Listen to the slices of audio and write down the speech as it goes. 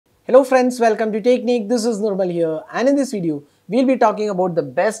Hello friends, welcome to Technique. This is Nirmal here, and in this video we'll be talking about the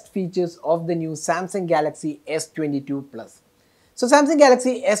best features of the new Samsung Galaxy S22 Plus. So Samsung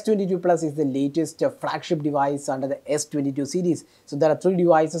Galaxy S22 Plus is the latest flagship device under the S22 series. So there are three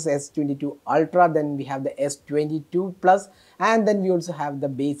devices: S22 Ultra, then we have the S22 Plus, and then we also have the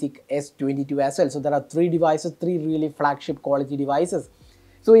basic S22 as well. So there are three devices, three really flagship quality devices.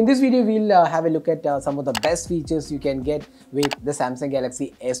 So in this video, we'll have a look at some of the best features you can get with the Samsung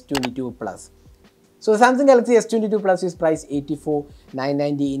Galaxy S22 Plus. So the Samsung Galaxy S22 Plus is priced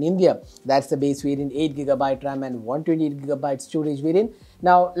 84,990 in India. That's the base variant, 8GB RAM and 128GB storage variant.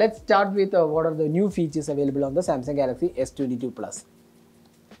 Now let's start with what are the new features available on the Samsung Galaxy S22 Plus.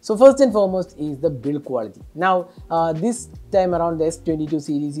 So first and foremost is the build quality. Now this time around the S22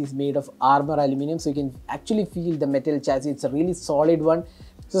 series is made of armor aluminum, so you can actually feel the metal chassis. It's a really solid one.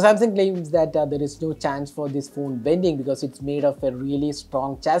 So Samsung claims that there is no chance for this phone bending because it's made of a really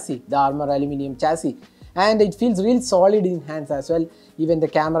strong chassis, the armor aluminum chassis, and it feels really solid in hands as well. Even the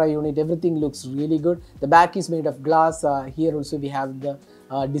camera unit, everything looks really good. The back is made of glass. Here also we have the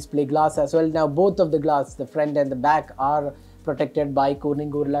display glass as well. Now both of the glass, the front and the back, are protected by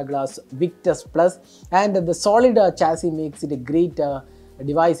Corning Gorilla Glass Victus Plus, and the solid chassis makes it a great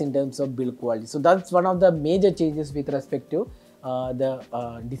device in terms of build quality. So that's one of the major changes with respect to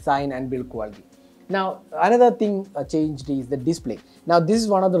the design and build quality. Now another thing changed is the display. Now this is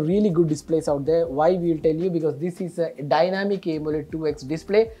one of the really good displays out there. Why, we will tell you, because this is a dynamic AMOLED 2x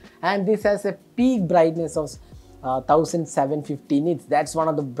display, and this has a peak brightness of 1750 nits. That's one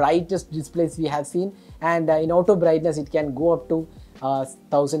of the brightest displays we have seen, and in auto brightness it can go up to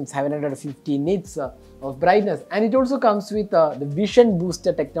 1750 nits of brightness. And it also comes with the vision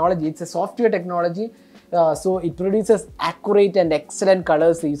booster technology. It's a software technology, so it produces accurate and excellent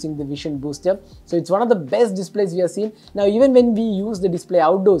colors using the vision booster. So it's one of the best displays we have seen. Now even when we use the display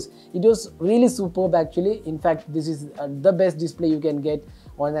outdoors, it was really superb actually. In fact, this is the best display you can get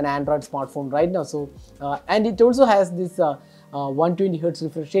on an Android smartphone right now. So and it also has this 120Hz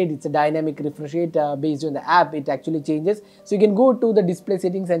refresh rate. It's a dynamic refresh rate based on the app. It actually changes, so you can go to the display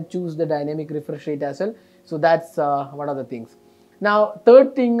settings and choose the dynamic refresh rate as well. So that's one of the things. Now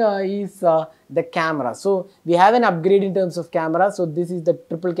third thing is the camera. So we have an upgrade in terms of camera. So this is the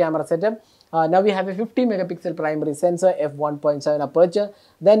triple camera setup. Now we have a 50 megapixel primary sensor, f1.7 aperture,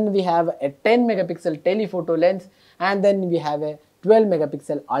 then we have a 10 megapixel telephoto lens, and then we have a 12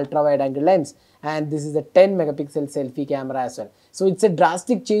 megapixel ultra wide angle lens, and this is a 10 megapixel selfie camera as well. So it's a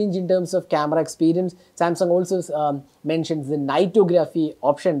drastic change in terms of camera experience. Samsung also mentions the nightography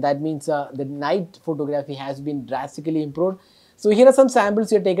option. That means the night photography has been drastically improved. So here are some samples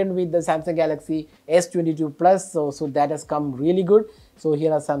here taken with the Samsung Galaxy S22 Plus. So that has come really good. So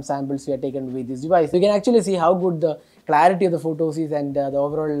here are some samples we are taken with this device. You can actually see how good the clarity of the photos is, and the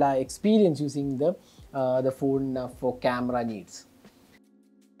overall experience using the phone for camera needs.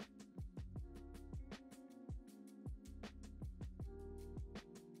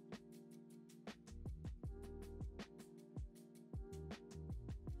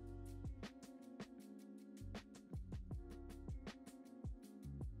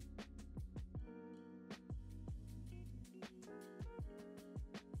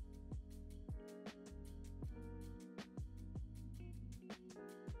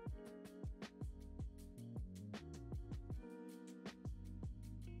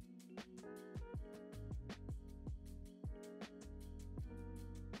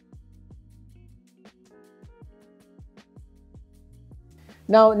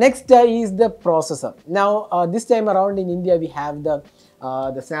 Now next is the processor. Now this time around in India we have the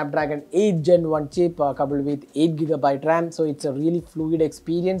Snapdragon 8 Gen 1 chip coupled with 8GB RAM. So it's a really fluid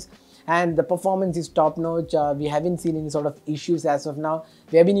experience, and the performance is top notch. We haven't seen any sort of issues as of now.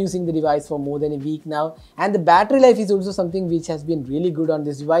 We have been using the device for more than a week now, and the battery life is also something which has been really good on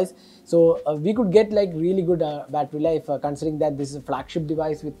this device. So we could get like really good battery life considering that this is a flagship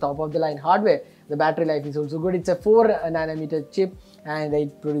device with top of the line hardware. The battery life is also good. It's a 4nm chip, and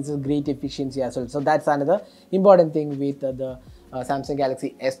it produces great efficiency as well. So that's another important thing with the Samsung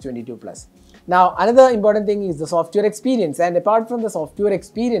Galaxy S22 Plus. Now another important thing is the software experience, and apart from the software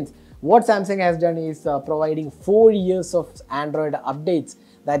experience, what Samsung has done is providing 4 years of Android updates,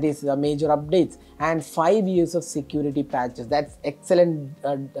 that is major updates, and 5 years of security patches. That's excellent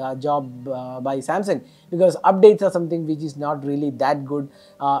job by Samsung, because updates are something which is not really that good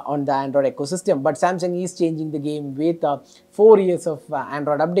on the Android ecosystem, but Samsung is changing the game with 4 years of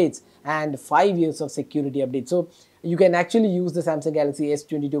Android updates and 5 years of security updates. So you can actually use the Samsung Galaxy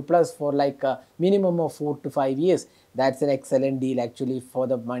S22 Plus for like a minimum of 4 to 5 years. That's an excellent deal actually for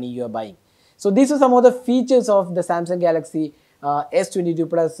the money you are buying. So these are some of the features of the Samsung Galaxy S22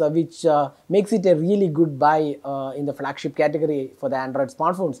 Plus, which makes it a really good buy in the flagship category for the Android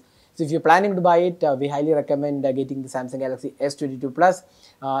smartphones. So if you're planning to buy it, we highly recommend getting the Samsung Galaxy S22 Plus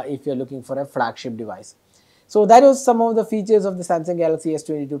if you're looking for a flagship device. So that was some of the features of the Samsung Galaxy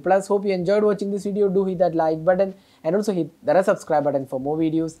S22 Plus. Hope you enjoyed watching this video. Do hit that like button and also hit the subscribe button for more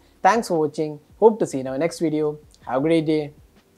videos. Thanks for watching. Hope to see you in our next video. Have a great day.